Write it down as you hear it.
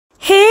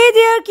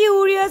there,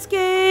 curious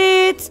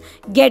kids!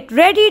 Get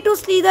ready to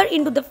slither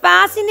into the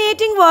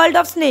fascinating world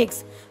of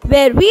snakes,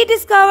 where we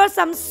discover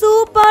some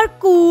super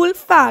cool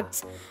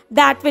facts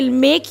that will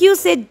make you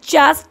say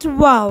just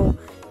wow.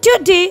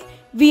 Today,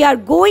 we are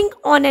going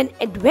on an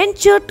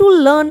adventure to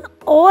learn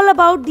all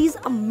about these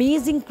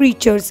amazing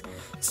creatures.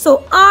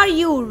 So, are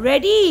you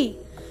ready?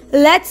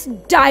 Let's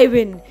dive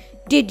in.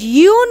 Did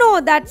you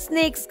know that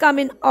snakes come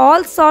in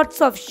all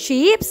sorts of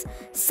shapes,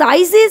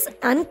 sizes,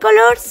 and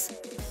colors?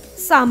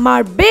 Some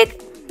are big,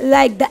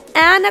 like the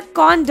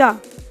anaconda,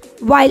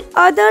 while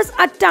others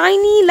are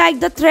tiny,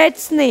 like the thread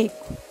snake.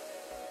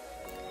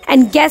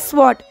 And guess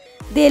what?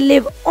 They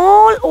live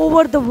all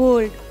over the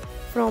world,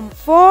 from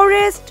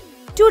forests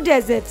to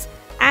deserts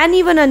and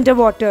even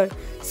underwater.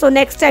 So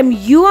next time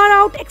you are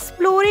out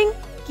exploring,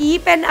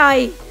 keep an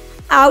eye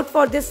out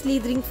for their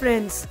slithering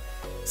friends.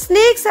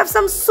 Snakes have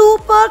some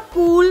super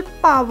cool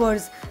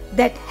powers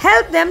that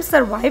help them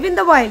survive in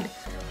the wild.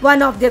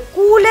 One of their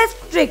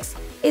coolest tricks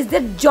is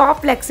their jaw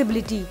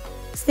flexibility.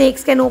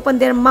 Snakes can open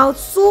their mouths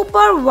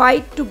super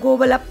wide to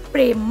gobble up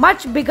prey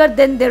much bigger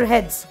than their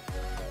heads.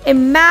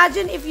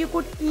 Imagine if you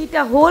could eat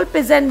a whole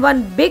pizza in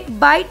one big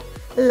bite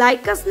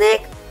like a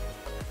snake.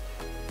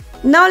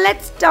 Now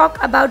let's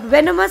talk about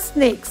venomous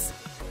snakes.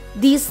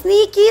 These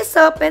sneaky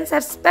serpents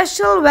have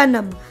special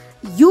venom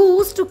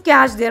used to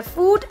catch their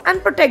food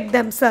and protect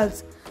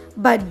themselves.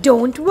 But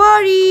don't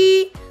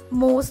worry,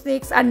 most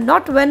snakes are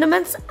not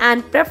venomous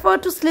and prefer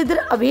to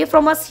slither away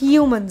from us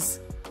humans.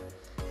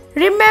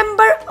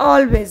 Remember,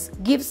 always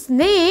give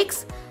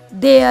snakes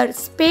their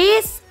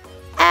space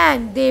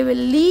and they will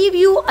leave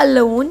you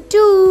alone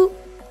too.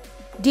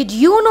 Did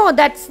you know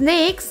that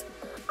snakes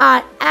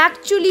are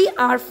actually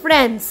our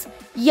friends?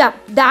 Yup,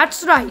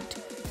 that's right.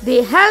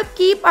 They help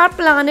keep our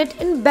planet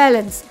in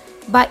balance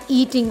by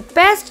eating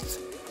pests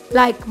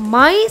like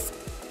mice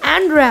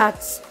and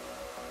rats.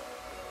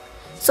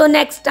 So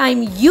next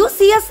time you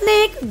see a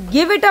snake,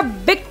 give it a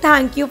big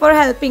thank you for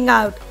helping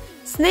out.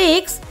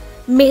 Snakes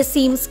may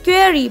seem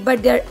scary,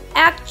 but they're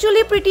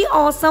actually pretty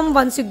awesome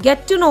once you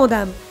get to know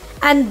them.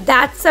 And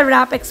that's a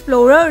wrap,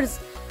 explorers.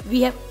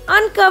 We have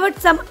uncovered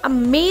some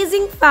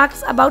amazing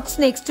facts about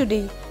snakes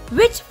today.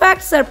 Which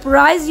fact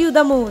surprised you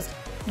the most?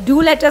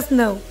 Do let us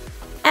know.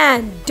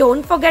 And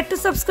don't forget to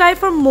subscribe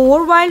for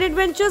more wild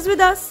adventures with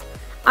us.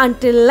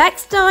 Until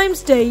next time,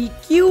 stay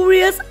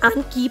curious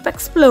and keep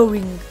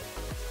exploring.